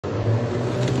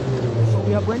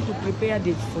we are going to prepare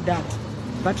for that.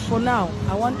 But for now,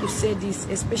 I want to say this,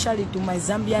 especially to my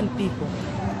Zambian people.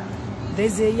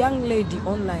 There's a young lady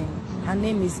online. Her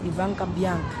name is Ivanka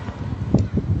Bianca.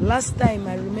 Last time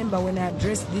I remember when I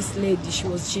addressed this lady,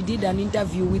 she did an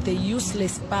interview with a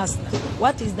useless pastor.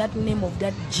 What is that name of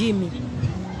that Jimmy?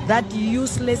 That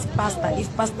useless pastor.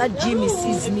 If Pastor Jimmy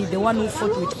sees me, the one who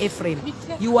fought with Ephraim,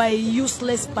 you are a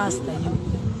useless pastor. You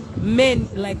men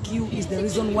like you is the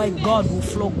reason why God will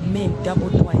flog men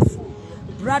double twice.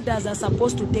 Brothers are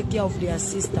supposed to take care of their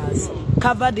sisters,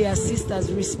 cover their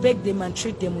sisters, respect them and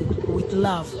treat them with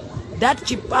love. That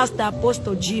cheap pastor,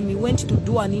 Apostle Jimmy, went to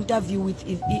do an interview with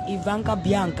Ivanka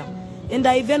Bianca. And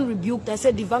I even rebuked. I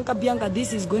said, Ivanka Bianca,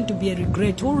 this is going to be a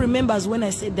regret. Who remembers when I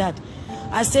said that?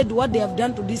 I said what they have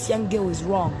done to this young girl is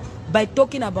wrong. By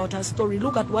talking about her story,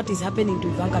 look at what is happening to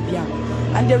Ivanka Bianca.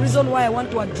 And the reason why I want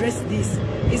to address this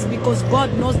is because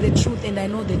God knows the truth and I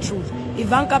know the truth.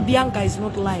 Ivanka Bianca is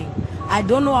not lying. I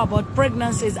don't know about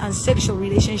pregnancies and sexual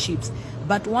relationships.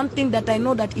 But one thing that I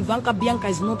know, that Ivanka Bianca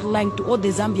is not lying. To all the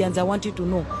Zambians, I want you to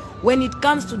know. When it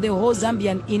comes to the whole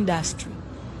Zambian industry,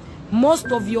 most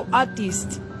of your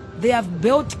artists, they have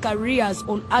built careers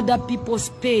on other people's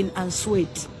pain and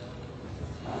sweat.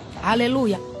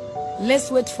 Hallelujah.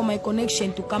 Let's wait for my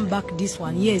connection to come back this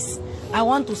one. Yes, I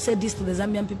want to say this to the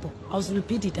Zambian people. I'll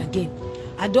repeat it again.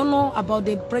 I don't know about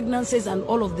the pregnancies and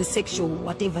all of the sexual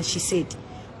whatever she said.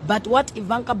 But what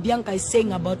Ivanka Bianca is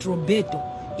saying about Roberto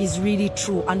is really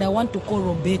true. And I want to call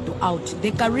Roberto out.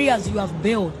 The careers you have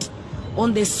built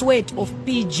on the sweat of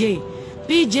PJ.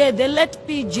 PJ, they let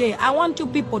PJ. I want you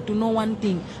people to know one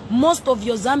thing. Most of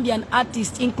your Zambian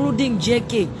artists, including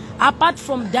JK, apart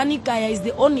from Danny Kaya, is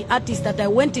the only artist that I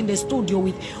went in the studio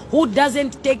with who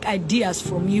doesn't take ideas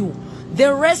from you.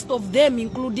 The rest of them,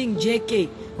 including JK,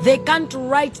 they can't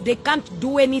write, they can't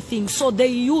do anything. So they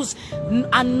use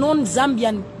a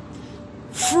non-Zambian,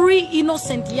 free,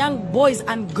 innocent young boys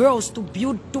and girls to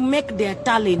build, to make their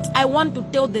talent. I want to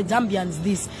tell the Zambians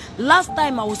this. Last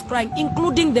time I was crying,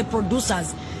 including the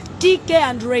producers, TK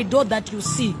and Rado that you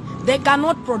see, they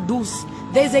cannot produce.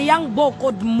 There's a young boy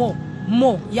called Mo.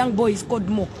 Young boy is called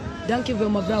Mo. Thank you very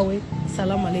much.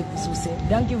 Salam alaikum.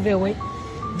 Thank you very much.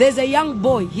 There's a young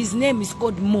boy, his name is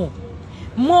called Mo.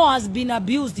 Mo has been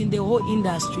abused in the whole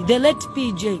industry. They let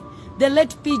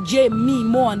PJ, me,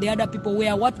 Mo, and the other people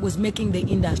were what was making the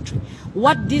industry.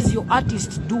 What these your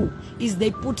artists do is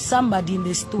they put somebody in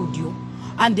the studio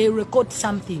and they record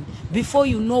something. Before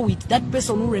you know it, that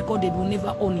person who recorded will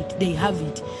never own it. They have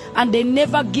it. And they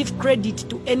never give credit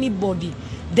to anybody.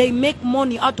 They make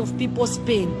money out of people's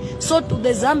pain. So to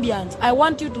the Zambians, I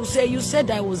want you to say, you said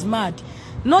I was mad.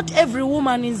 Not every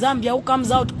woman in Zambia who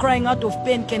comes out crying out of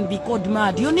pain can be called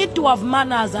mad. You need to have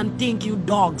manners and think, you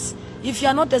dogs. If you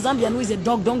are not a Zambian who is a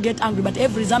dog, don't get angry. But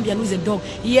every Zambian who is a dog,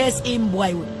 yes,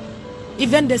 boy.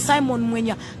 Even the Simon when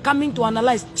you're coming to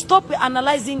analyze, stop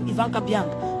analyzing Ivanka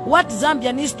Bianca. What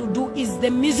Zambia needs to do is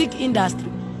the music industry.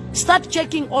 Start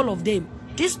checking all of them.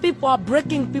 These people are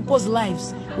breaking people's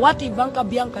lives. What Ivanka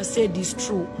Bianca said is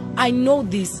true. I know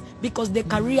this because the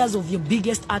careers of your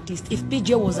biggest artists, if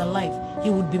PJ was alive, he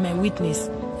would be my witness.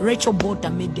 Racheal Botha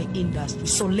made the industry.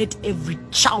 So let every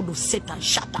child of Satan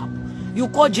shut up. You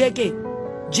call JK.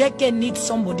 JK needs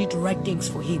somebody to write things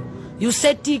for him. You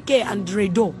said TK and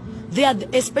Rado. They are,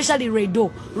 especially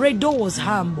Rado. Rado was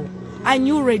humble. I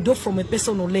knew Rado from a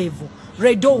personal level.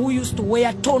 Rado who used to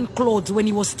wear torn clothes when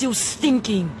he was still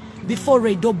stinking before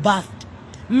Rado bathed.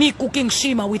 Me cooking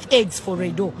shima with eggs for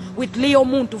Rado. With Leo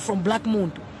Muntu from Black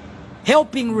Muntu.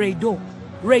 Helping Rado.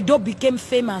 Rado became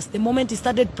famous the moment he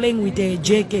started playing with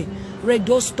JK.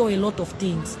 Rado stole a lot of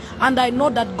things. And I know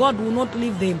that God will not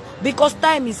leave them. Because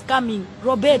time is coming.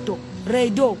 Roberto,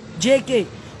 Rado, JK.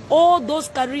 All those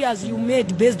careers you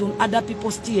made based on other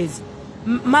people's tears.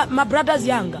 My brother's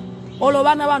younger. I'm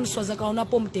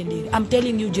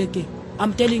telling you JK.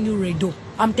 I'm telling you Rado.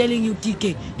 I'm telling you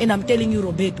TK. And I'm telling you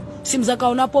Roberto.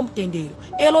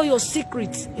 Elo your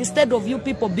secrets. Instead of you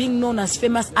people being known as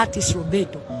famous artist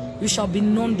Roberto, you shall be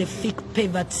known the fake,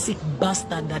 pervert, sick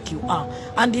bastard that you are.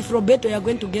 And if Roberto, you are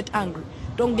going to get angry,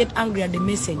 don't get angry at the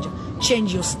messenger.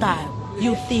 Change your style.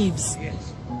 You thieves.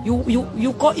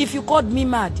 If you called me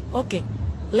mad, okay.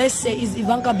 Let's say, is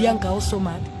Ivanka Bianca also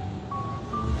mad?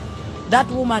 That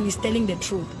woman is telling the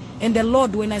truth. And the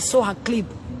Lord, when I saw her clip,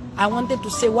 I wanted to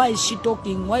say, why is she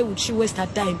talking? Why would she waste her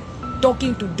time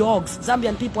talking to dogs?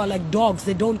 Zambian people are like dogs.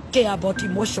 They don't care about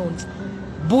emotions.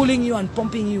 Bullying you and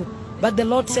pumping you. But the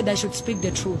Lord said I should speak the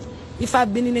truth. If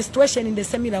I've been in a situation in the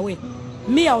similar way,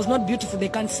 me, I was not beautiful, they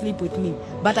can't sleep with me.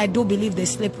 But I do believe they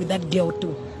slept with that girl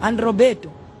too. And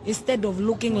Roberto, instead of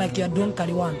looking like you are doing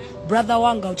Kariwan. Brother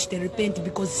wanga uchite repent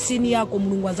because sini yako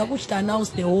Mulungu azakuchita announce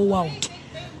the whole world.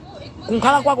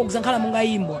 Kunkala kwako kuzankala munga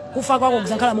imbwa, kufa kwako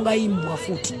kuzankala munga imbwa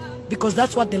futi. Because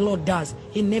that's what the Lord does.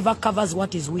 He never covers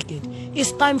what is wicked.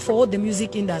 It's time for all the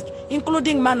music industry,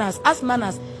 including Manners. As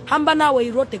Manners, Hambanawe,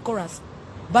 he wrote the chorus,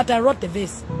 but I wrote the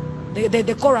verse.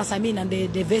 The chorus, I mean, and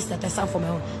the verse that I sang for my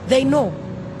own. They know.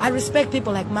 I respect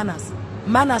people like Manners.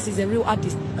 Manners is a real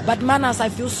artist. But Manners, I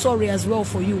feel sorry as well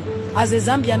for you. As a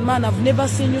Zambian man, I've never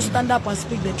seen you stand up and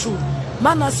speak the truth.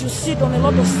 Manners, you sit on a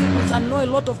lot of secrets and know a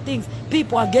lot of things.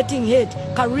 People are getting hate,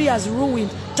 careers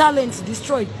ruined, talents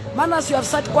destroyed. Manners, you have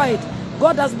sat quiet.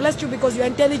 God has blessed you because you are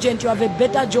intelligent, you have a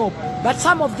better job. But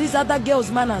some of these other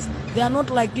girls, Manners, they are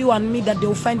not like you and me that they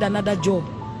will find another job.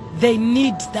 They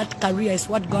need that career, is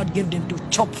what God gave them to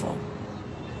chop from.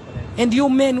 And you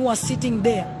men who are sitting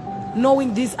there,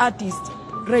 knowing these artists,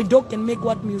 Redo can make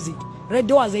what music?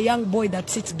 Redo as a young boy that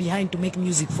sits behind to make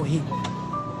music for him.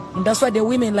 And that's why the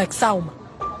women like Sauma.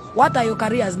 What are your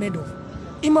careers made of?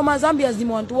 Imama Zambia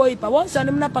zimewantuoipa. Once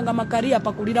animna panga makaria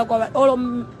pakulida kwa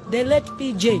all the late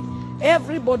PJ.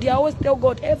 Everybody, I always tell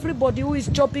God, everybody who is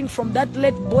chopping from that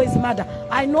late boy's mother.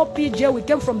 I know PJ, we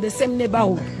came from the same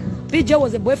neighborhood. PJ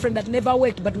was a boyfriend that never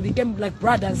worked, but we became like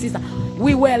brother and sister.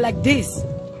 We were like this,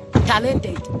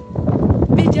 talented.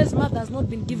 PJ's mother has not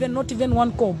been given not even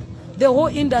one comb. The whole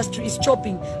industry is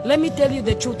chopping. Let me tell you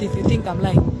the truth if you think I'm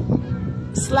lying.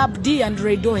 Slap D and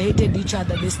Redo hated each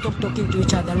other. They stopped talking to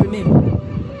each other, remember.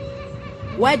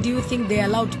 Why do you think they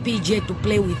allowed PJ to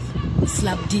play with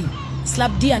Slap D?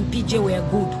 Slap D and PJ were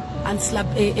good. And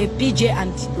PJ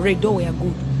and Redo were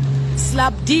good.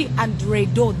 Slap D and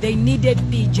Redo, they needed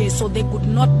PJ so they could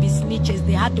not be snitches.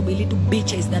 They had to be little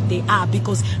bitches that they are.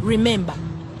 Because remember,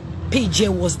 PJ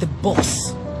was the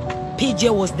boss.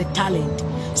 PJ was the talent.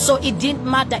 So it didn't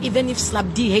matter even if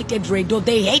Slap D hated Redo.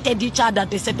 They hated each other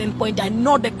at a certain point. I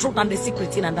know the truth and the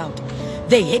secrets in and out.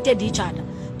 They hated each other.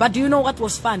 But do you know what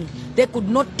was funny? They could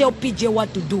not tell PJ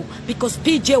what to do because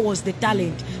PJ was the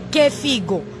talent.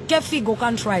 Kefigo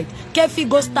can't write.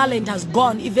 Kefigo's talent has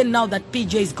gone even now that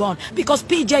PJ is gone. Because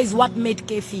PJ is what made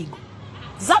Kefigo.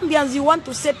 Zambians, you want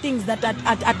to say things that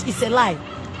it's a lie.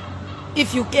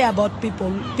 If you care about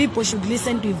people, people should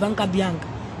listen to Ivanka Bianca.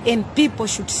 And people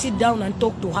should sit down and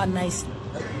talk to her nicely.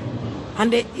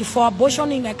 And for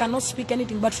abortioning, I cannot speak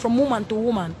anything. But from woman to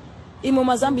woman,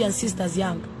 Imoma Zambian sisters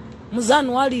young.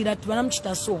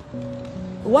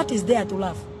 What is there to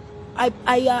laugh? I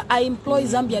employ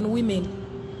Zambian women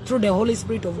through the Holy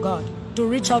Spirit of God to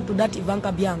reach out to that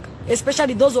Ivanka Bianca.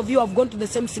 Especially those of you who have gone to the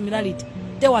same similarity.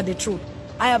 Tell her the truth.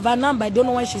 I have her number. I don't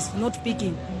know why she's not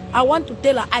speaking. I want to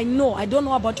tell her, I don't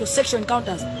know about your sexual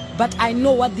encounters, but I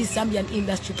know what this Zambian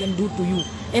industry can do to you.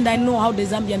 And I know how the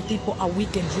Zambian people are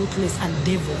wicked, ruthless, and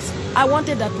devils. I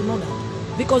wanted her to know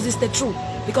that because it's the truth.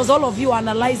 Because all of you are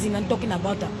analyzing and talking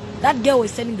about her. That girl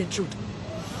is telling the truth.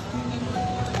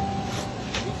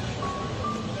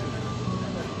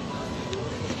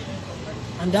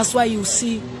 And that's why you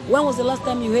see, when was the last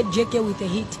time you heard JK with a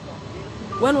hit?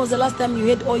 When was the last time you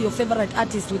heard all your favorite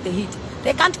artists with a hit?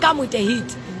 They can't come with a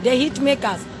hit. The hit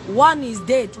makers, one is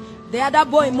dead. The other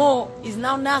boy, Mo, is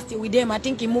now nasty with them. I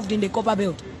think he moved in the Copper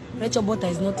Belt. Racheal Botha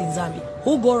is not in Zambia.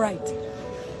 Who go right?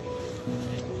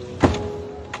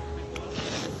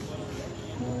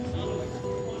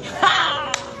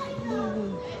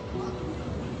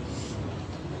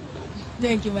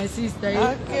 Thank you, my sister.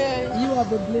 Okay. You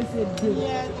have a blessed day.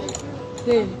 Yeah,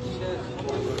 Thank you.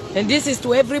 And this is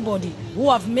to everybody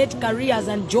who have made careers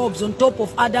and jobs on top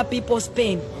of other people's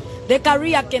pain. The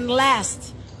career can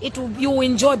last. You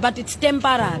enjoy, but it's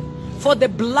temporary. For the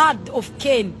blood of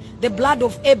Cain, the blood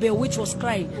of Abel, which was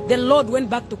crying, the Lord went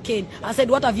back to Cain and said,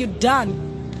 what have you done?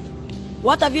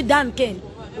 What have you done, Cain?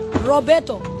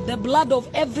 Roberto, the blood of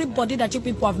everybody that you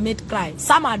people have made cry.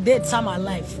 Some are dead, some are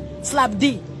alive. Slap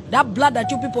D, that blood that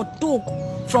you people took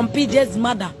from PJ's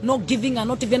mother, not giving her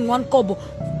not even one kobo.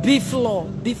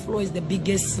 Beeflo is the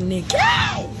biggest snake.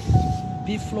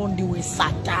 Beeflo ndiwe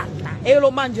Satana. Elo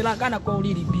manjela kana kwa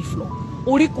uliri Beeflo.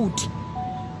 Ulikuti.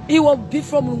 Iwo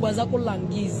Beeflo Mulungu azako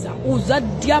langiza.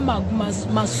 Uzadia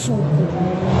masuku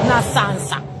na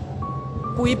sansa.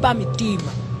 Kuipa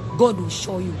mitima. God will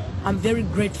show you. I'm very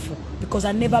grateful because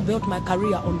I never built my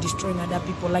career on destroying other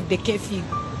people like the Kefi,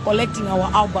 collecting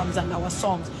our albums and our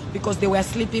songs because they were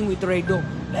sleeping with Redo.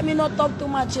 Let me not talk too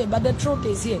much here, but the truth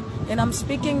is here. And I'm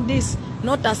speaking this,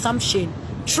 not assumption.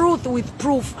 Truth with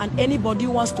proof, and anybody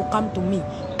who wants to come to me,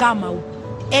 come out.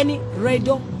 Any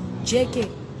Redo, JK,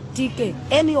 TK,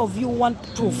 any of you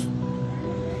want proof,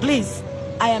 please,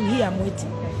 I am here, I'm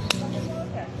waiting.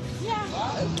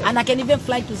 And I can even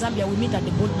fly to Zambia. We meet at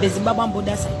the Zimbabwean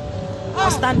border side. I'll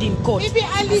stand in court. Maybe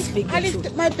I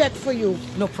lift my bag for you.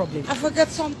 No problem. I forgot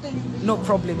something. No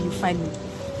problem. You find me.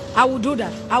 I will do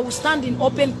that. I will stand in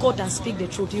open court and speak the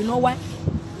truth. You know why?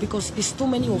 Because it's too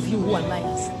many of you who are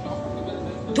liars.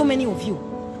 Too many of you.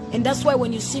 And that's why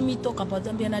when you see me talk about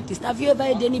Zambian artists, have you ever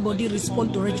had anybody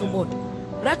respond to Racheal Botha?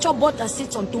 Racheal Botha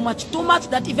sits on too much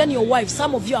that even your wife,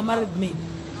 some of you are married men.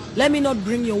 Let me not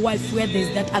bring your wife where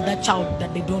there's that other child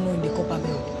that they don't know in the copper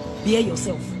belt. Behave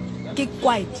yourself. Keep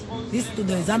quiet. This to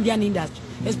the Zambian industry,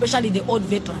 especially the old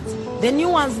veterans. The new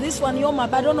ones, this one,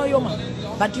 Yoma, I don't know Yoma.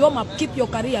 But Yoma, keep your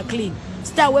career clean.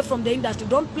 Stay away from the industry.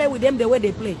 Don't play with them the way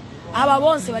they play. Aba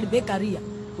wonse wali be career.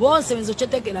 Wonse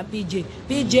wenzochete na PJ.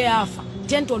 PJ afa.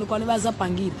 Tento nukwanibaza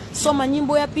pangira. Soma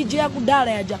nyimbo ya PJ ya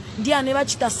kudala yaja. Ndia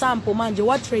nebachita sample manje.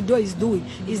 What Fredo is doing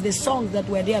is the songs that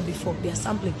were there before. They are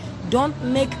sampling. Don't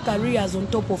make careers on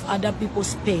top of other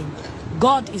people's pain.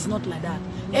 God is not like that.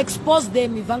 Expose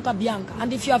them, Ivanka Bianca.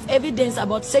 And if you have evidence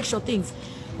about sexual things,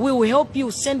 we will help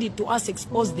you. Send it to us,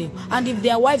 expose them. And if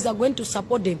their wives are going to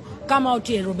support them, come out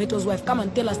here, Roberto's wife, come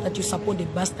and tell us that you support the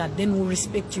bastard. Then we'll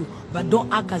respect you. But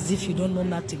don't act as if you don't know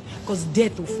nothing. Because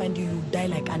death will find you, you die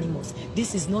like animals.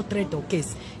 This is not threat or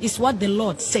case. It's what the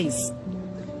Lord says.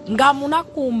 Ngamuna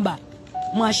kumba,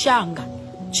 mashanga,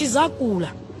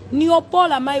 chizakula.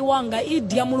 Niopola mai wanga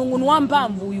idia mulungu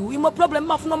nwambamvu uyu. Imo problem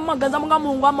mafuna magaza mga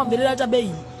mulungu ama mverela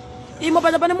chabei. Imo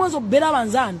pachapane mwenzo bera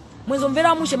wanzani. Mwenzo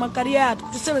mvera mushe makaria yatu.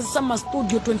 Tuseme sama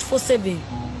studio 24/7.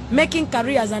 Making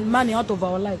careers and money out of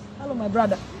our life. Hello my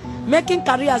brother. Making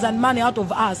careers and money out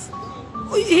of us.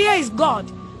 Here is God.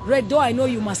 Redo, I know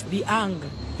you must be angry.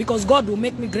 Because God will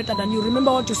make me greater than you.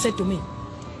 Remember what you said to me?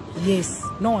 Yes.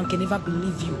 No one can ever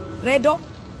believe you. Redo?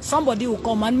 Somebody will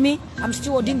command me. I'm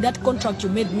still holding that contract you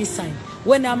made me sign.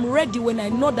 When I'm ready, when I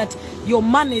know that your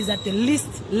money is at the least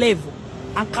level,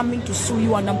 I'm coming to sue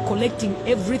you and I'm collecting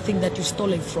everything that you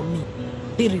stolen from me.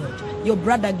 Period. Your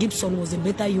brother Gibson was a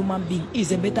better human being.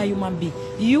 Is a better human being.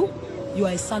 You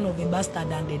are a son of a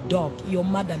bastard and a dog. Your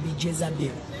mother be Jezebel.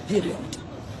 Period.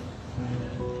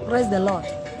 Praise the Lord.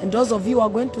 And those of you who are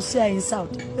going to say I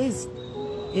insult, please,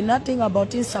 there's nothing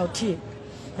about insult here.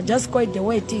 I just call it the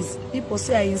way it is. People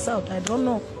say I insult. I don't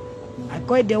know. I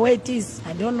call it the way it is.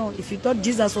 I don't know. If you thought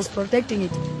Jesus was protecting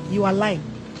it, you are lying.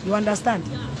 You understand?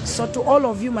 So to all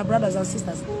of you, my brothers and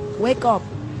sisters, wake up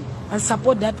and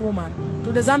support that woman.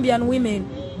 To the Zambian women,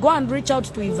 go and reach out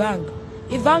to Ivanka.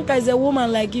 Ivanka is a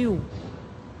woman like you.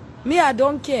 Me, I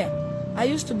don't care. I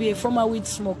used to be a former weed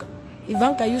smoker.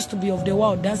 Ivanka used to be of the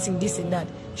world, dancing this and that.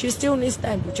 She still needs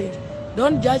time to change.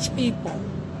 Don't judge people.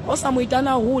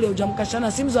 Osamuitana hule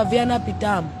ujamkashana simzo aviana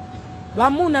pitamu.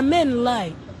 Wamuna men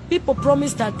lie. People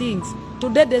promised her things.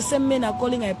 Today the same men are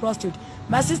calling her a prostitute.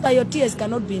 My sister, your tears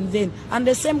cannot be in vain. And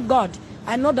the same God,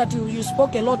 I know that you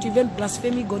spoke a lot, even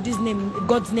blaspheming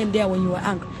God's name there when you were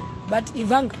angry. But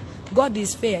Ivanka, God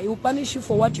is fair. He will punish you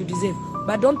for what you deserve.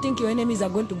 But don't think your enemies are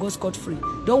going to go scot-free.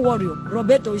 Don't worry.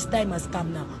 Roberto, his time has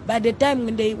come now. By the time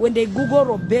when they Google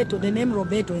Roberto, the name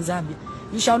Roberto in Zambia,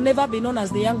 you shall never be known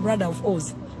as the young brother of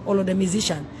Oz or the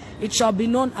musician. It shall be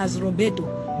known as Roberto,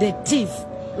 the thief,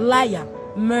 liar,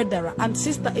 murderer. And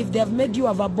sister, if they have made you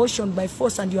have abortion by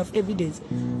force and you have evidence,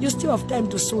 you still have time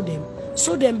to sue them.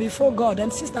 Sue them before God.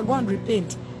 And sister, go and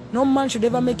repent. No man should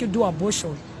ever make you do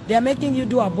abortion. They are making you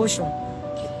do abortion.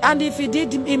 And if he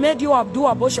made you do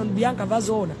abortion, Bianca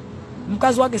Vazona.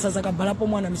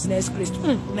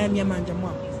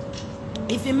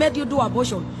 If he made you do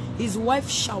abortion, his wife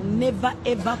shall never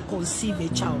ever conceive a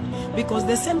child. Because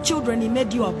the same children he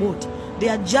made you abort, they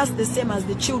are just the same as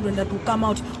the children that will come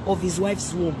out of his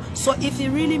wife's womb. So if he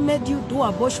really made you do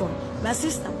abortion, my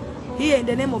sister, here in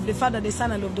the name of the Father, the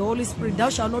Son, and of the Holy Spirit, thou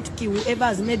shalt not kill whoever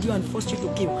has made you and forced you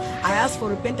to kill. I ask for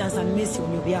repentance and mercy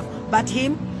on your behalf. But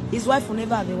him, his wife will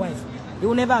never have a wife. He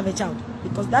will never have a child.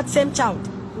 Because that same child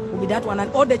will be that one.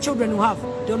 And all the children you have,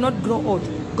 they will not grow old.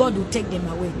 God will take them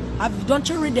away. Don't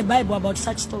you read the Bible about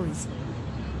such stories?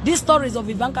 These stories of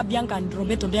Ivanka, Bianca, and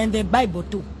Roberto, they're in the Bible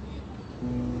too.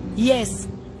 Yes,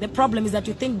 the problem is that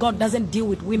you think God doesn't deal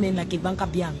with women like Ivanka,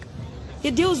 Bianca. He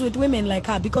deals with women like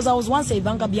her, because I was once a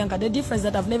Ivanka, Bianca. The difference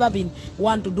that I've never been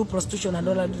one to do prostitution and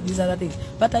all these other things.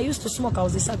 But I used to smoke. I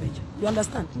was a savage. You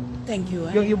understand? Thank you.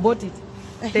 You bought it.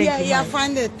 Thank you, I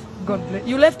find it. God bless.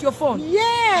 You left your phone?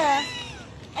 Yeah.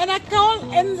 And I called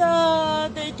and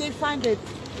they find it.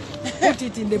 Put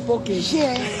it in the pocket.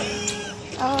 Yeah.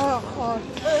 Oh, God.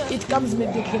 It comes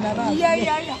with the general.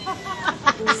 Yeah.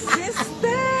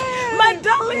 Sister. My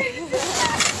darling.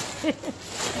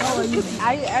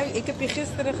 Ik heb je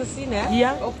gisteren gezien, hè?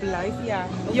 Ja? Op live, ja.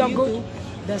 Op You're YouTube. good.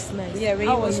 That's nice. Yeah, when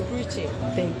How he was are you? preaching.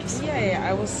 Thank you so Yeah,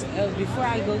 I was, before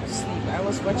I go to sleep, I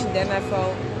was watching, then I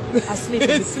fell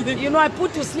asleep. You know, I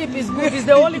put to sleep is good. It's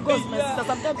the Holy Ghost, my sister.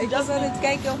 Sometimes you Ik was just aan het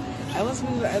kijken. I was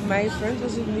with, my friend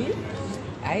was with me.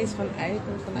 Hij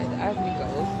komt vanuit Afrika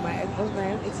ook, maar het was bij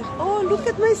hem. Ik zeg, oh, look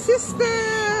at my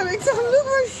sister. Ik zeg, look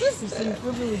my sister.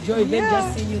 people with joy, they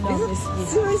just see you now. Ik zeg,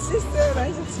 see my sister.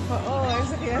 Hij zegt van, oh, hij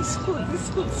zegt, ja, is goed, is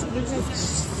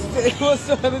goed. Ik was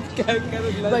zo aan het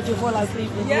kijken. But you fall asleep.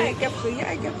 Ja, ik heb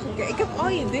gekeken. Ik heb al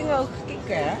je dingen ook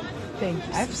gekeken, hè. Thank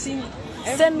you. I've seen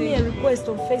Send me a request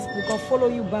on Facebook. I'll follow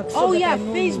you back. So oh that ja, I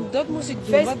know Facebook, you. dat moest ik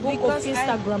doen. Facebook of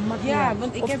Instagram. Ja,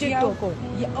 want ik of heb TikTok. jou...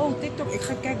 Ja, oh, TikTok. Ik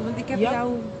ga kijken, want ik heb Ja.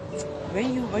 jou... Weet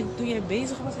je, toen jij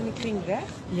bezig was en ik ging weg,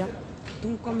 Ja.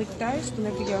 toen kwam ik thuis, toen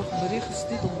heb ik jou een bericht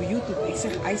gestuurd op YouTube. Ik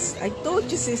zeg, I told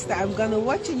you sister, I'm gonna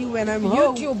watch you when I'm home.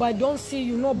 YouTube, I don't see,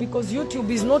 you know, because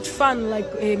YouTube is not fun like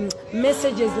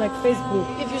messages like Facebook.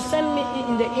 If you send me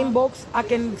in the inbox, I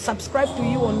can subscribe to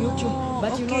you on YouTube.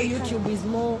 But you know, okay. YouTube is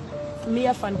more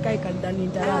meer van kijken dan Ah,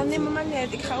 interactie. nee, maar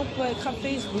net. Ik ga op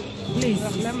Facebook. Please,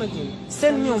 Laat me doen.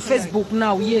 send me on Facebook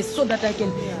now, yes, so that I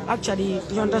can actually,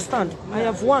 you understand? I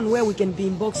have one where we can be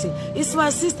unboxing. It's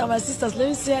my sister, my sisters. Let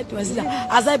me say it to my sister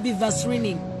as I be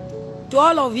vaseline. To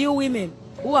all of you women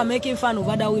who are making fun of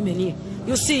other women here,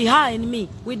 you see, her and me,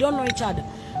 we don't know each other.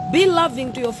 Be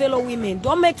loving to your fellow women.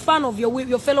 Don't make fun of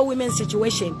your fellow women's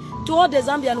situation. To all the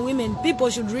Zambian women, people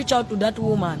should reach out to that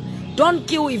woman. Don't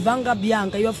kill Ivanga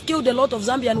Bianca. You have killed a lot of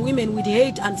Zambian women with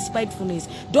hate and spitefulness.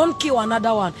 Don't kill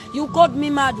another one. You called me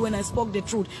mad when I spoke the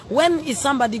truth. When is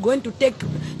somebody going to take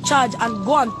charge and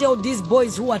go and tell these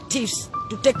boys who are thieves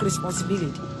to take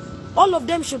responsibility? All of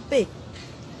them should pay.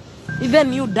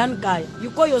 Even you, Dan Kai, you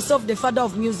call yourself the father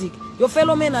of music. Your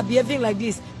fellow men are behaving like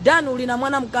this. Dan ulina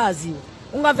mwana mkazi.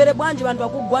 Ungavere bwanji bantu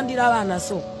bakugwandira bana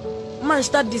so. Man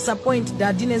start disappoint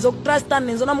dad nezo trust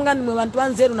nezo namngani mwe bantu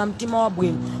banzeru na mtima wa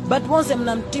bwenu. But once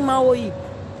mna mtima oyi.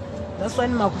 That's why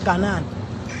makukanana.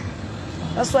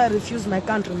 That's why I refuse my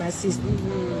country, my sister.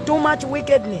 Too much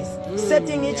wickedness,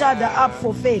 setting each other up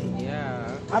for fail. Yeah.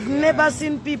 I've never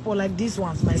seen people like these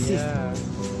ones, my sister. Yeah.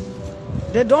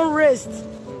 They don't rest.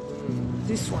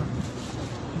 This one.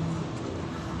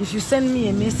 If you send me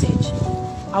a message,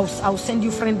 I'll send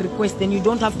you friend request, then you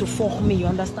don't have to fork me, you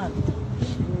understand?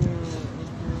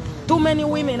 Too many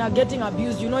women are getting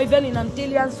abused. You know, even in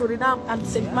Antillian, Suriname, and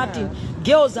St. Martin,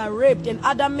 girls are raped and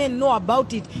other men know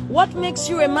about it. What makes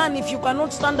you a man if you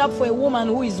cannot stand up for a woman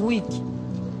who is weak?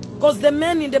 Because the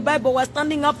men in the Bible were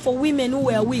standing up for women who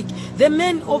were weak. The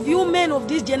men of you men of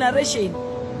this generation,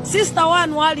 Sister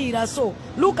One Walira, so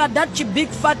look at that big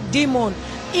fat demon.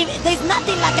 There's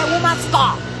nothing like a woman's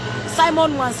scar.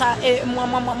 Simon Mwansa,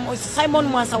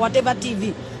 whatever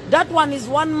TV. That one is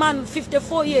one man,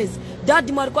 54 years. That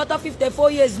Marquata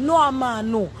 54 years, no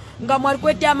man, no. Man,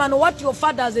 what your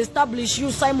father has established, you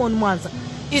Simon Mwansa,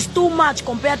 is too much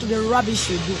compared to the rubbish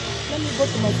you do. Let me go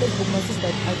to my Facebook, my sister.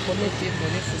 I connect you for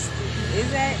this.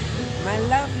 Is that my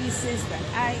lovely sister?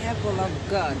 I apple of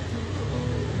God.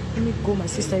 Let me go, my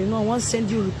sister. You know, I want to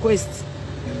send you requests.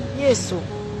 Yes, so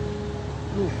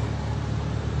look,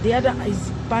 the other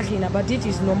is packing, but it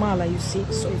is normal, you see.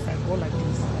 So if I go like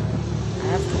this, I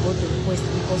have to go to request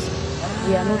because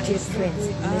we are not yet friends.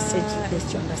 Message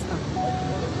request, you understand?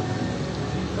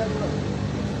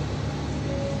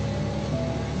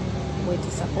 Wait,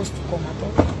 it's supposed to come at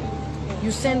all.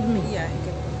 You send me. Yeah,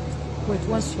 Wait,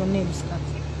 what's your name, Scott?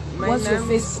 my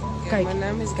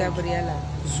name is Gabriela.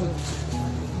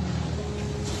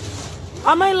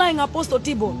 Am I lying, Apostle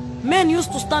Tibo? Men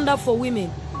used to stand up for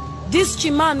women. This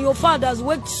Chiman, your father, has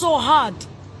worked so hard.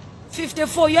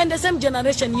 54, you're in the same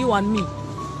generation, you and me.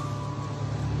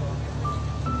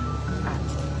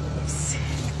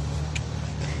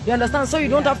 You understand? So you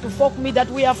don't have to fuck me that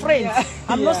we are friends. Yeah.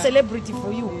 I'm not celebrity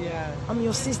for you. Yeah. I'm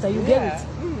your sister. You get it?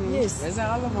 Yes. We're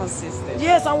all of our sisters.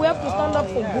 Yes, and we have to stand up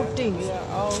for good things. We are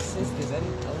all sisters, and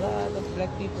a lot of black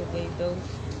people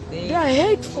They are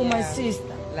hateful, my sister.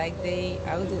 Like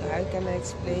how can I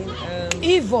explain?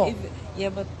 Evil.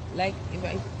 But like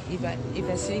if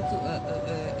I say to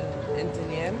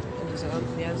Antillian, dus een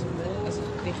Antilliaanse man, als ik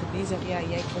tegen die zeg, ja,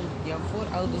 jouw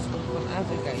voorouders komen van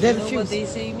Afrika. You know what they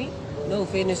say me? No,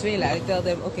 Venezuela. I tell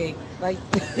them, okay, like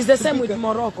it's the same with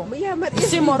Morocco. Yeah, but you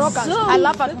see Moroccans, I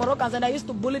laugh at Moroccans, and I used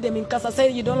to bully them in class. I say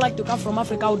you don't like to come from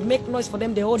Africa. I would make noise for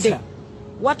them the whole day.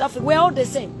 What Africa? We're all the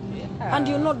same. Yeah. And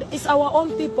you know, it's our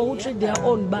own people who treat their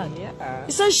own bad. Yeah.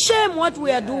 It's a shame what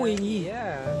we are doing here.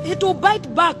 Yeah. It will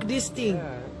bite back, this thing.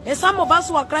 Yeah. And some of us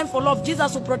who are crying for love,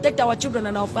 Jesus will protect our children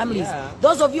and our families. Yeah.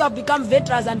 Those of you have become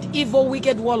veterans and evil,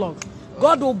 wicked warlocks.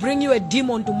 God will bring you a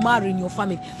demon to marry in your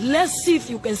family. Let's see if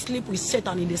you can sleep with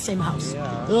Satan in the same house.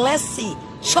 Yeah. Let's see.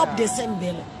 Chop the same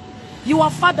belly. You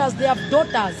are fathers, they have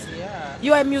daughters. Yeah.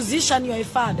 You are a musician, you are a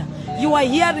father. You are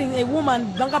hearing a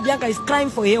woman, Bianca is crying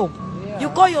for help. Yeah. You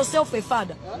call yourself a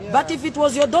father. Yeah. But if it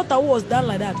was your daughter who was done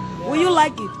like that, will you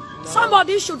like it?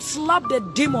 Somebody should slap the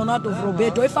demon out of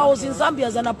Roberto. If I was in Zambia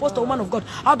as an apostle woman of God,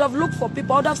 I would have looked for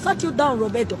people. I would have sat you down,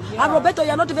 Roberto. And Roberto,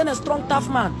 you're not even a strong, tough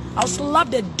man. I'll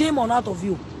slap the demon out of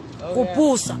you.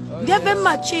 Kupusa. Give him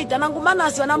my cheat. And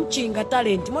Manas when I'm chinga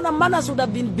talent. Mona Manas would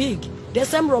have been big. The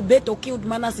same Roberto killed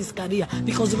Manas' career.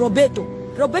 Because Roberto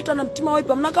anamtima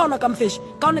wipe mnaka ona kamfish.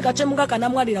 Kaone kachemunga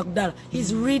kanamwadi na kudala.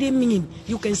 He's really mean.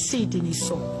 You can see it in his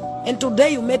soul. And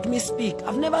today you make me speak.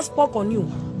 I've never spoke on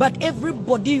you, but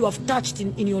everybody you have touched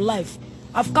in your life,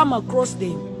 I've come across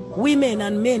them, women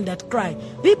and men that cry.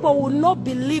 People will not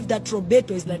believe that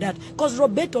Roberto is like that, because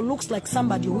Roberto looks like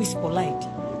somebody who is polite,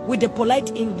 with the polite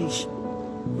English.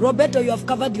 Roberto, you have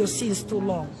covered your sins too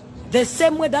long. The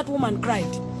same way that woman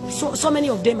cried, so many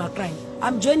of them are crying.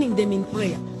 I'm joining them in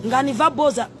prayer. Ngani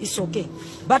vaboza is okay,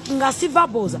 but ngasi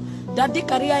vaboza. Dadi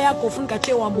career yako funka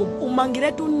chewa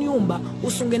umangiretu nyumba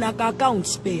usunge na account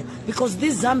spare, because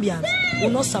these Zambians will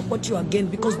not support you again,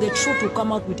 because the truth will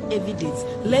come out with evidence.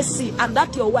 Let's see. And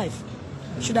that your wife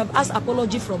should have asked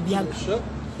apology from Bianca. Sure.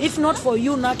 If not for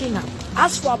you knocking her,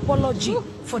 ask for apology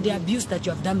for the abuse that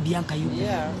you have done, Bianca.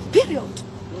 Period.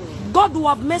 God will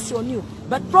have mercy on you.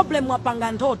 But problem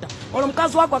wapanga ntota.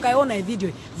 Olomkazi wako akaiona hii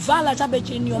video. Vala chabe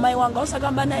chini omai wanga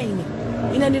osagamba na ine.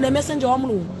 Ine ndine messenger wa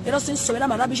Mungu. Ero sinsobera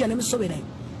marabisha nemusobera.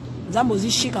 Nzambo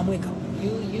zishika mweka.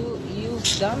 You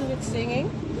done with singing?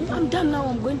 I'm done now.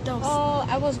 I'm going to house. Oh,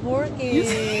 I was working.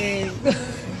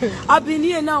 I've been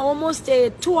here now almost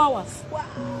 2 hours. Wow.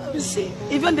 You see,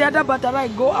 even the other battery I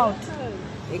go out.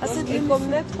 Ik kom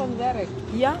net van werk.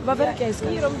 Ja, waar werk jij?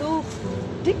 Hier om de hoek.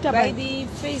 Dik daarbij. Bij die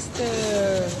feest.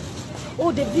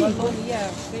 Oh, the big. Ja,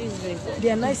 feestweek.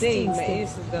 They are nice things. Mijn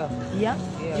eerste dag. Yeah?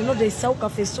 You know, there's South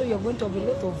Cafe, so you're going to have a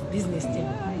lot of business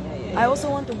there. I also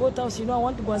want to go to house. You know, I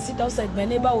want to go and sit outside my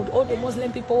neighborhood. All the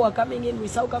Muslim people who are coming in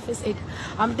with South Cafe said,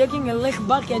 I'm taking a leg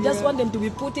back. I just want them to be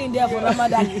put in there for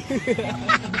Ramadan.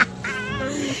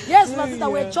 Yes, my sister,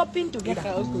 we're chopping together.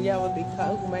 Ja, want ik ga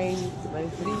ook, mijn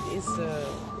vriend is,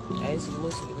 hij is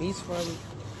Muslim. He's from...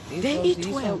 They eat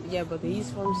well. Yeah, but he's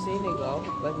from Senegal,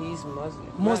 but he's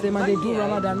Muslim. Muslim, and they do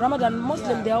Ramadan. Ramadan,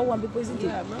 Muslim, they are one people, isn't it?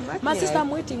 Yeah, my sister, I'm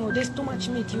waiting. Oh, there's too much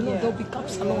meat. You know, there'll be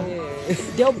cups alone.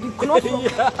 There'll be cloth.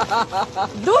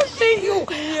 Don't say you.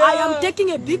 I am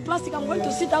taking a big plastic. I'm going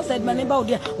to sit outside my neighborhood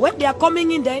there. When they are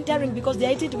coming in, they're entering because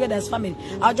they're eating together as family.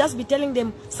 I'll just be telling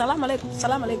them, Salam alaikum,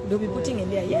 Salam alaikum. They'll be putting in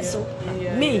there. Yes, so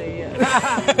me.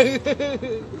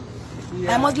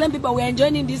 Muslim people, we are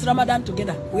enjoying this Ramadan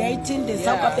together. We are eating the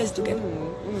South Cafes together.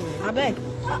 I beg.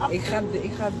 Ik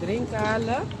ga drinken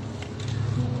halen.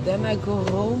 Then I go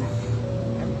home.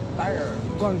 I'm tired.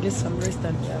 Go and get some rest.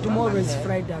 And tomorrow is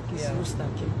Friday. It's Rooster.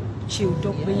 Chill,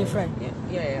 talk, ben je vrij?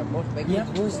 Ja, morgen ben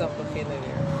ik woensdag beginnen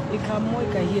weer. Ik ga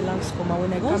morgen hier langskomen.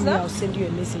 When I come here, I'll send you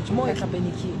a message. Morgen ben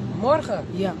ik hier. Morgen?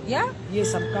 Yeah. Yeah?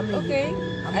 Yes, I'm coming here.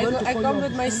 I come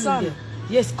with my son.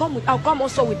 Yes, I'll come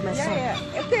also with my son.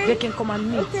 Okay. They can come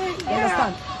and meet. You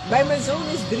understand? Bij mijn zoon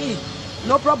is 3.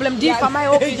 No problem. Die van mij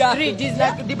ook is 3. This is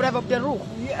like the brave of the roof.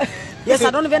 Yes, I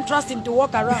don't even trust him to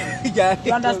walk around.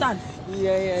 You understand?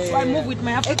 So I move with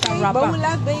my African rapper. Maar hoe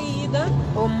laat ben je hier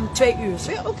dan? 2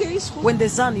 uur. Okay, is goed. When the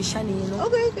sun is shining, you know.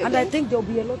 Okay. And I think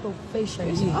there'll be a lot of fish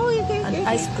here. And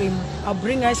ice cream. I'll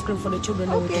bring ice cream for the children.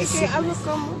 Okay, I will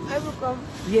come.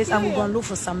 Yes, I'm going to look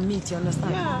for some meat, you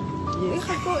understand? Yes.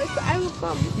 I will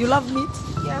come. You love meat?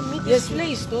 Yeah, meat is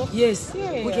vlees, toch? Yes.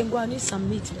 We can go and eat some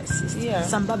meat, my sister.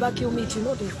 Some barbecue meat. You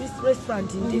know, this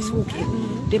restaurant in this hook here,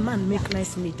 the man make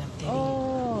nice meat, I'm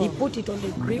telling you. He put it on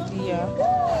the grill.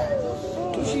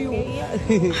 To see you.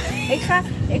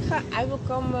 I will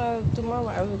come tomorrow.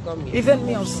 I will come here. Even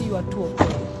me, I'll see you at 2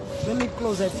 o'clock. Let me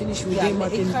close. I finish with him.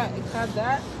 Ik ga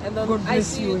daar and then I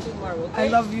see you tomorrow. Okay? I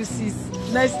love you, sis.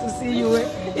 Nice to see you.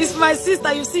 It's my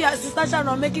sister. You see, her sister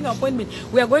Sharon making an appointment.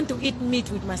 We are going to eat meat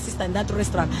with my sister in that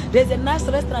restaurant. There's a nice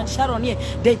restaurant, Sharon, here.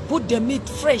 They put the meat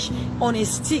fresh on a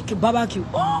stick barbecue.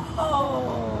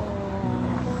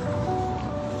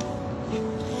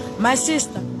 My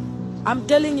sister, I'm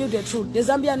telling you the truth. The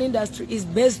Zambian industry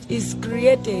is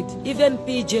created. Even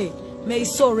PJ, may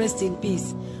his soul rest in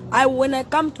peace. When I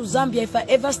come to Zambia, if I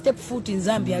ever step foot in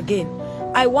Zambia again,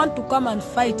 I want to come and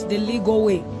fight the legal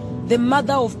way. The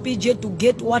mother of PJ to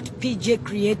get what PJ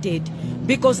created.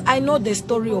 Because I know the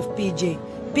story of PJ.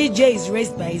 PJ is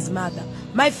raised by his mother.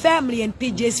 My family and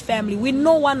PJ's family, we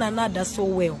know one another so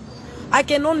well. I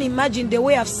can only imagine the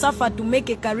way I've suffered to make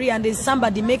a career, and then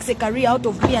somebody makes a career out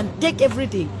of me and take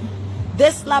everything.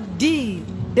 They slap D,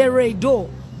 they Rado,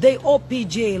 they owe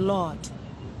PJ a lot.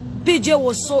 PJ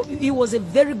was a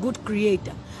very good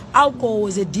creator. Alcohol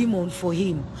was a demon for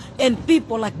him. And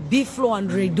people like B-Flow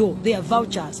and Rado, they are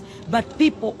vouchers. But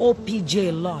people owe PJ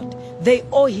a lot. They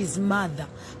owe his mother.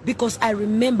 Because I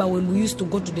remember when we used to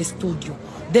go to the studio,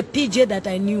 the PJ that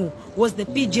I knew was the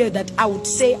PJ that I would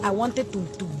say I wanted to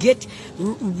get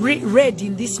read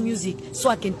in this music so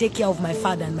I can take care of my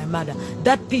father and my mother.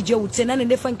 That PJ would say,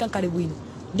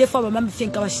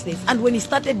 and when he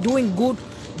started doing good,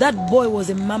 that boy was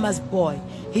a mama's boy.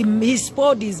 He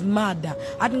spoiled his mother.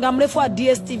 At Ngamle for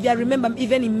DSTV, I remember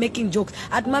even him making jokes.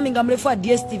 At Mami Ngamle for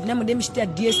DSTV,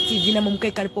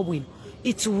 DSTV,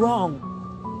 it's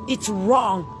wrong. It's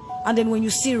wrong. And then when you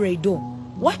see Rado,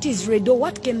 what is Rado?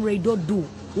 What can Rado do?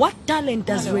 What talent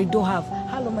does Rado have?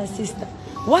 Hello, my sister.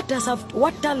 What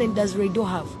talent does Rado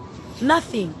have?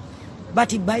 Nothing.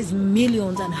 But he buys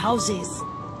millions and houses.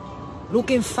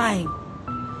 Looking fine.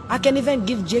 I can even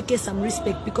give JK some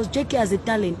respect because JK has a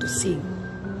talent to sing.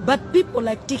 But people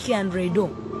like TK and Rado,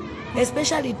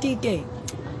 especially TK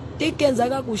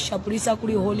nzaga kushapulisa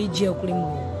kuli holy jail kuli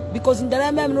mo. Because in the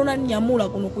time I'm not nyamula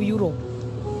kuno Europe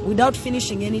without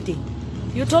finishing anything.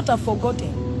 You thought I've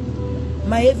forgotten.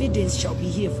 My evidence shall be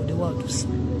here for the world to see.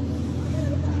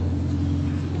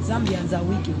 Zambians are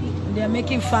wicked and they are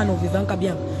making fun of Ivanka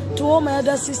Bianca. To all my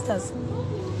other sisters,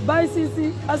 bye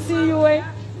Sisi, I'll see you,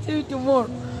 see you tomorrow.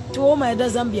 To all my other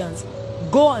Zambians,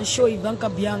 go and show Ivanka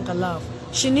Bianca love.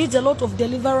 She needs a lot of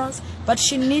deliverance, but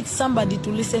she needs somebody to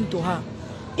listen to her.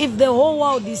 If the whole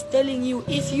world is telling you,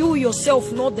 if you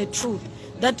yourself know the truth,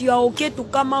 that you are okay to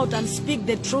come out and speak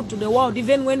the truth to the world,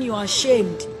 even when you are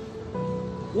ashamed,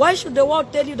 why should the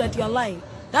world tell you that you are lying?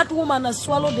 That woman has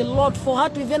swallowed a lot for her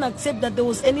to even accept that there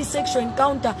was any sexual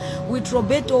encounter with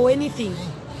Roberto or anything.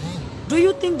 Do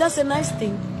you think that's a nice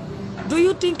thing? Do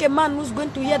you think a man who's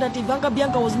going to hear that Ivanka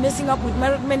Bianca was messing up with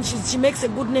married men, she makes a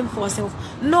good name for herself?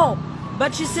 No.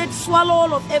 But she said, swallow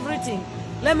all of everything.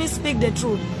 Let me speak the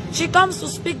truth. She comes to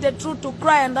speak the truth, to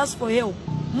cry and ask for help.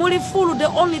 Mulifulu, the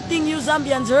only thing you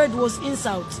Zambians heard was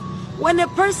insults. When a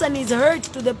person is hurt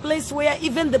to the place where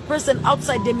even the person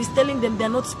outside them is telling them they're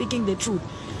not speaking the truth,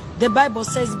 the Bible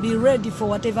says, be ready for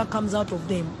whatever comes out of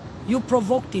them. You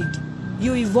provoked it.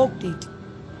 You evoked it.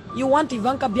 You want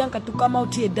Ivanka Bianca to come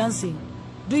out here dancing.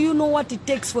 Do you know what it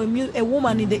takes for a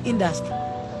woman in the industry?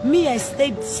 Me, I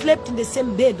slept in the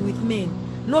same bed with men,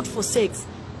 not for sex,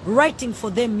 writing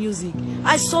for them music.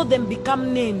 I saw them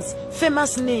become names,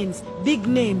 famous names, big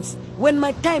names. When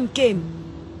my time came,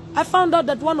 I found out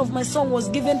that one of my songs was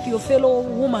given to your fellow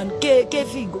woman, K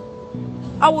Figo.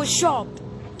 I was shocked.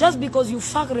 Just because you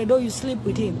fuck Redo, you sleep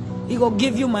with him, he go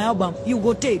give you my album, you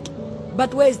go take.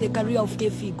 But where is the career of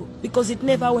K Figo? Because it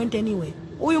never went anywhere.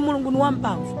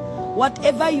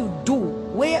 Whatever you do,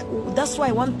 that's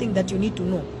why one thing that you need to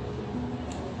know.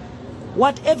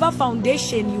 Whatever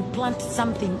foundation you plant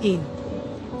something in,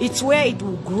 it's where it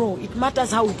will grow. It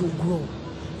matters how it will grow.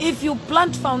 If you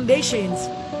plant foundations,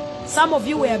 some of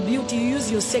you were beauty, you use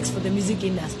your sex for the music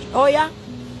industry. Oh yeah?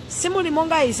 Simuli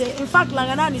Monga is in fact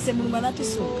Langanani se Munganati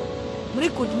so.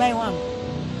 Mrikut my one.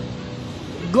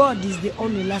 God is the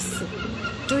only last say.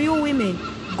 To you women,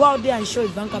 go out there and show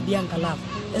Ivanka Bianca love.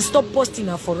 And stop posting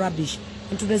her for rubbish.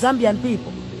 And to the Zambian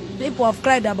people, people have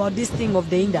cried about this thing of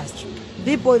the industry.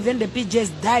 People, even the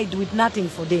PJs, died with nothing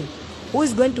for them. Who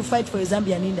is going to fight for a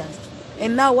Zambian industry?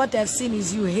 And now what I've seen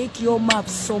is you hate your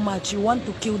maps so much. You want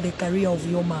to kill the career of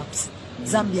your maps.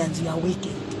 Zambians, you are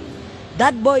wicked.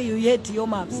 That boy you hate, your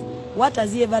maps, what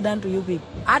has he ever done to you people?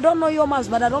 I don't know your maps,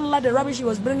 but I don't like the rubbish he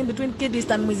was bringing between Kidist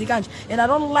and Muzikanch. And I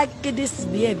don't like Kidist's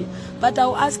behavior. But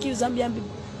I'll ask you, Zambian people,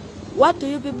 what do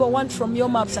you people want from your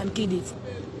maps and Kidist?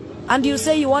 And you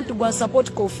say you want to go and support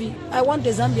Kofi. I want the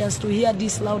Zambians to hear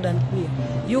this loud and clear.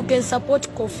 You can support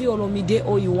Kofi Olomide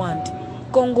all you want.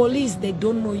 Congolese, they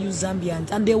don't know you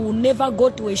Zambians. And they will never go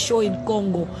to a show in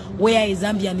Congo where a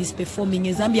Zambian is performing.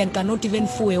 A Zambian cannot even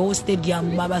fill a whole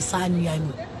stadium.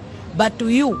 But to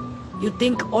you, you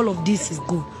think all of this is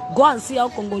good. Go and see how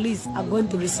Congolese are going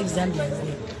to receive Zambians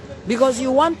there. Because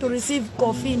you want to receive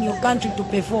Kofi in your country to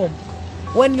perform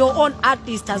when your own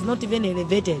artist has not even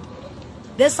elevated.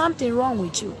 There's something wrong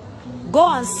with you. Go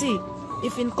and see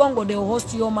if in Congo they'll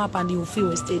host your map and you'll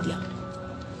fill a stadium.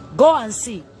 Go and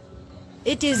see.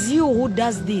 It is you who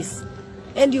does this.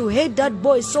 And you hate that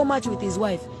boy so much with his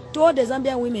wife. To all the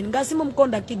Zambian women, Ngasimum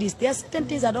conducted this. There are certain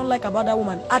things I don't like about that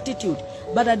woman. Attitude.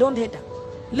 But I don't hate her.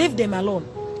 Leave them alone.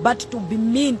 But to be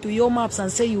mean to your maps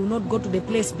and say you will not go to the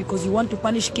place because you want to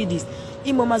punish kiddies.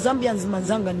 Imo Zambians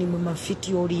manzanga ni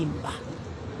mafiti olimba.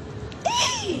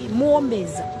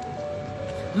 Muombeza.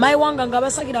 My wanga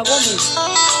ngabasakira gombeza.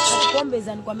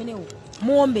 Gombeza ni kwa meneu.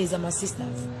 Muombeza, my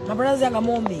sisters. My brothers yanga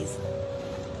muombeza.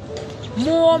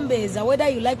 Muombeza, whether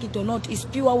you like it or not, is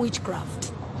pure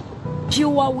witchcraft.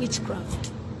 Pure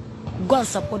witchcraft. Go and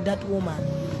support that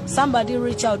woman. Somebody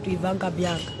reach out to Ivanka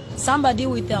Bianca. Somebody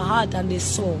with a heart and a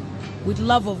soul, with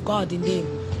love of God in them.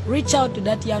 Reach out to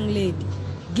that young lady.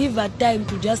 Give her time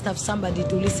to just have somebody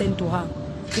to listen to her.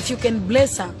 If you can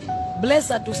bless her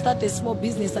to start a small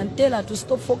business and tell her to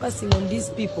stop focusing on these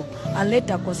people and let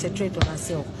her concentrate on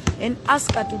herself. And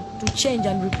ask her to change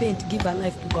and repent, give her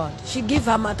life to God. She give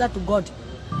her matter to God.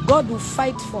 God will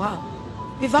fight for her.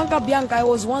 Ivanka Bianca, I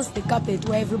was once the carpet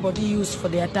where everybody used for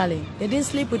their talent. They didn't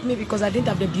sleep with me because I didn't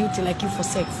have the beauty like you for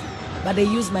sex. But they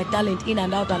used my talent in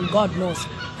and out, and God knows.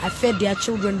 I fed their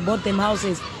children, bought them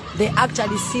houses. They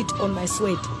actually sit on my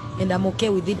sweat, and I'm okay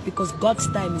with it because God's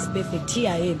time is perfect. Here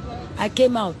I am. I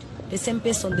came out, the same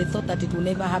person they thought that it will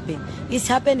never happen. It's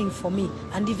happening for me,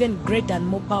 and even greater and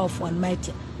more powerful and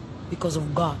mightier because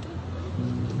of God.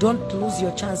 Don't lose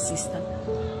your chance, sister.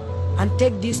 And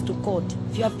take this to court.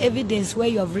 If you have evidence where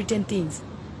you have written things,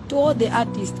 to all the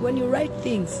artists, when you write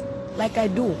things like I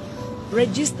do,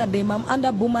 register them. I'm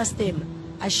under Boomer's name.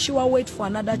 I sure wait for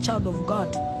another child of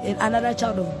God, another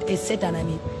child of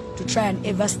Satan, to try and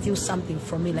ever steal something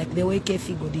from me like the way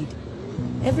Kefigo did.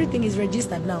 Everything is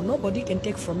registered now. Nobody can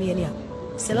take from me anyhow.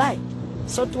 It's a lie.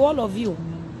 So to all of you,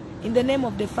 in the name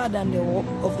of the Father and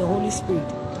of the Holy Spirit,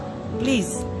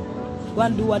 please go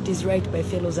and do what is right by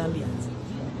fellow Zambians.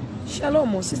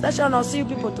 Shalom, Sister Sharon. I'll see you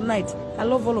people tonight. I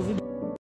love all of you.